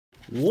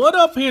What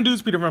up,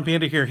 Pandas? Peter from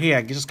Panda here. Hey,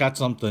 I just got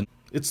something.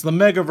 It's the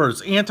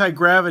MEGAVERSE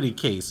anti-gravity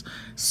case.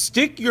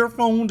 Stick your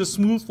phone to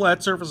smooth,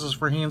 flat surfaces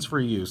for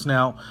hands-free use.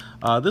 Now,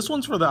 this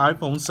one's for the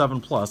iPhone 7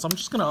 Plus. I'm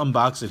just going to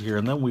unbox it here,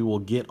 and then we will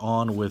get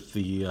on with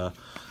the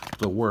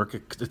work.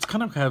 It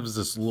kind of has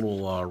this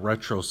little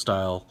retro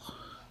style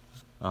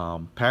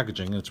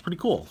packaging, and it's pretty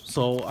cool.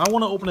 So I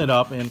want to open it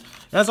up, and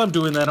as I'm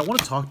doing that, I want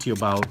to talk to you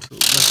about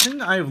the thing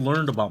I've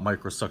learned about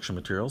micro-suction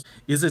materials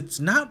is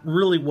it's not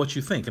really what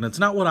you think, and it's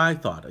not what I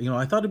thought. You know,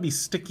 I thought it'd be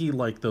sticky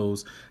like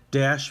those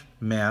dash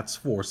mats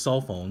for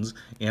cell phones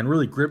and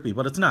really grippy,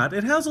 but it's not.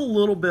 It has a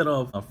little bit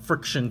of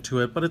friction to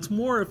it, but it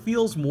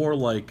feels more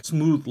like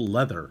smooth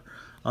leather.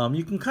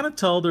 You can kind of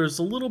tell there's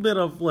a little bit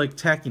of like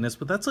tackiness,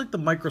 but that's like the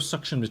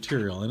micro-suction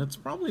material, and it's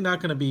probably not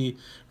going to be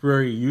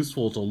very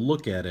useful to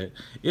look at it.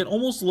 It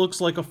almost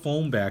looks like a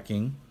foam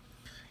backing,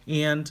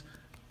 and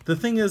the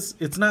thing is,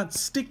 it's not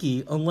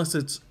sticky unless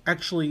it's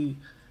actually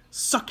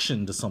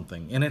suction to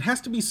something, and it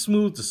has to be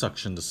smooth to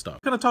suction to stuff.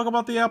 I'm going to talk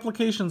about the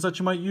applications that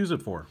you might use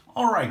it for.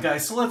 Alright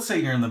guys, so let's say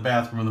you're in the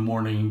bathroom in the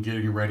morning and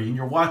getting ready, and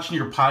you're watching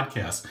your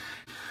podcast.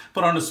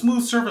 But on a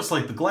smooth surface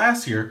like the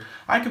glass here,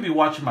 I could be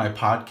watching my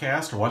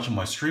podcast or watching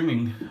my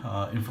streaming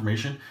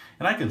information,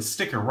 and I can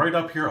stick it right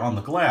up here on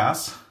the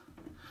glass.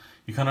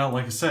 You kind of,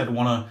 like I said,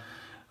 want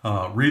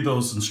to read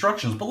those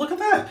instructions, but look at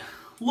that.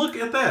 Look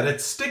at that.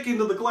 It's sticking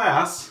to the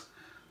glass,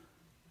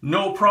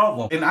 no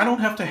problem. And I don't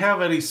have to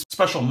have any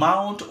special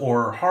mount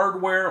or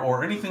hardware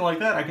or anything like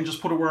that. I can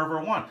just put it wherever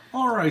I want.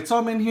 All right, so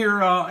I'm in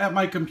here at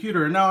my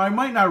computer. Now, I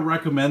might not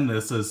recommend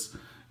this as,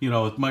 you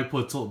know, it might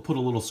put a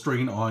little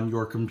strain on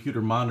your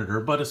computer monitor,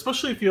 but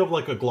especially if you have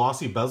like a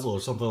glossy bezel or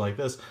something like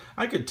this,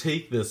 I could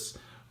take this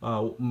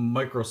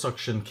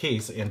micro-suction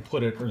case and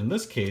put it, in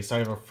this case, I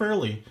have a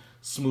fairly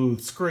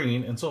smooth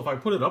screen, and so if I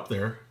put it up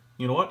there,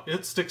 you know what,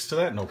 it sticks to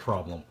that no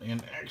problem,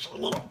 and actually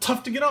a little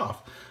tough to get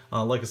off.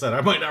 Like I said,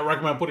 I might not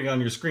recommend putting it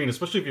on your screen,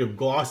 especially if you have a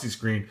glossy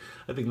screen.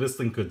 I think this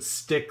thing could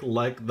stick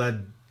like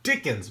the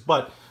dickens,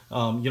 but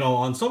you know,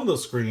 on some of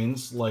those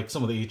screens, like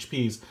some of the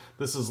HPs,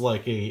 this is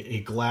like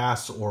a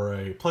glass or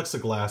a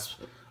plexiglass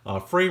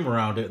frame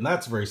around it, and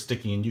that's very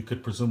sticky, and you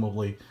could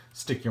presumably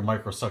stick your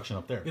micro-suction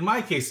up there. In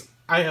my case,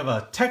 I have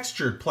a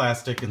textured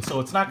plastic, and so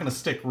it's not going to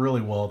stick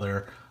really well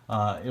there.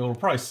 It will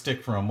probably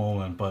stick for a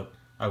moment, but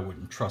I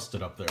wouldn't trust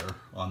it up there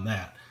on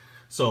that.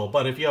 So,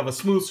 but if you have a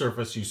smooth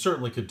surface, you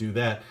certainly could do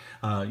that.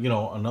 You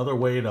know, another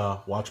way to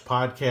watch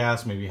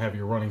podcasts, maybe have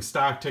your running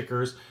stock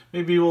tickers,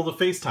 maybe be able to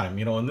FaceTime.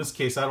 You know, in this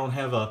case, I don't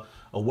have a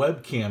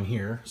webcam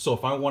here, so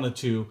if I wanted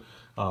to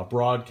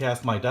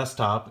broadcast my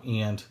desktop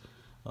and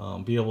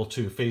be able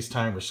to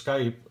FaceTime or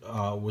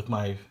Skype with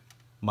my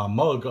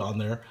mug on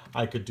there,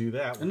 I could do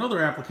that. Another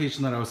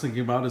application that I was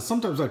thinking about is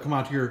sometimes I come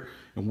out here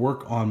and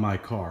work on my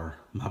car,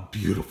 my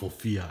beautiful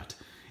Fiat.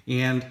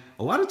 And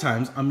a lot of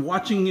times I'm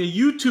watching a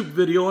YouTube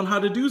video on how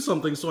to do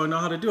something, so I know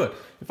how to do it.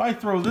 If I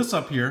throw this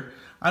up here,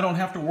 I don't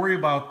have to worry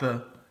about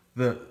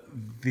the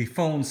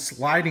phone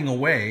sliding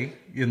away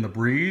in the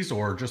breeze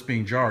or just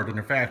being jarred. And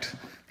in fact,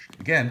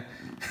 again,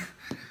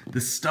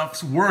 this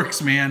stuff works,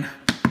 man.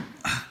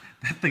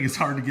 That thing is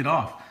hard to get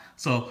off.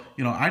 So,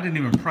 you know, I didn't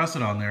even press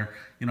it on there.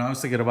 You know, I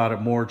was thinking about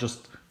it more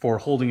just for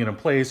holding it in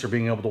place or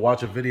being able to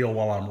watch a video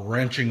while I'm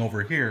wrenching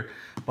over here,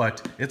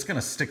 but it's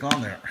gonna stick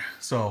on there.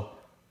 So,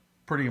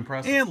 pretty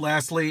impressive. And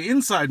lastly,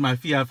 inside my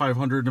Fiat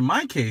 500, in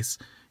my case,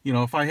 you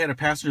know, if I had a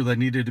passenger that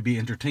needed to be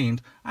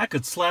entertained, I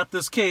could slap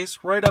this case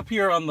right up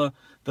here on the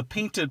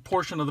painted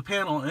portion of the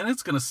panel, and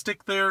it's going to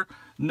stick there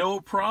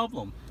no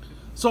problem.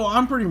 So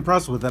I'm pretty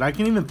impressed with it. I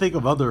can even think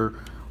of other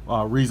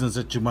reasons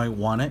that you might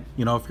want it.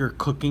 You know, if you're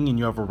cooking and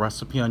you have a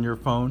recipe on your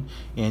phone,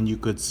 and you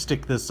could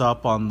stick this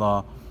up on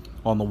the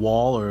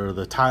wall or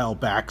the tile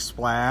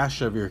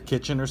backsplash of your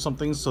kitchen or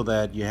something so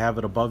that you have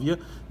it above you,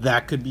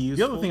 that could be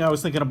useful. The other thing I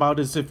was thinking about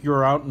is if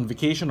you're out on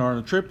vacation or on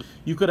a trip,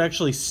 you could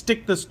actually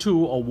stick this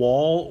to a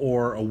wall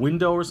or a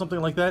window or something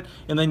like that,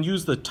 and then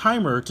use the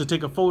timer to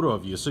take a photo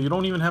of you. So you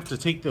don't even have to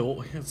take the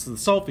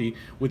selfie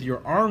with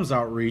your arms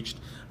outreached,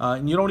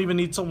 and you don't even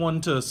need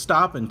someone to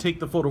stop and take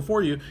the photo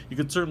for you. You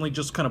could certainly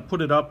just kind of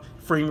put it up,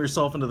 frame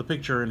yourself into the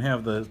picture, and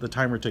have the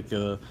timer take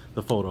the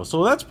photo.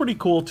 So that's pretty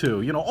cool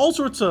too. You know, all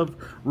sorts of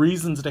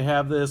reasons to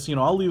have this. You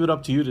know, I'll leave it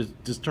up to you to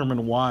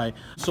determine why.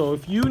 So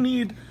if you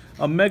need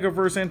a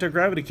MEGAVERSE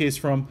anti-gravity case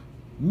from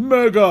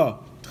Mega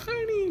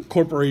Tiny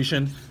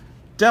Corporation,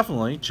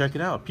 definitely check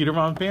it out. Peter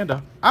von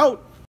Panda, out!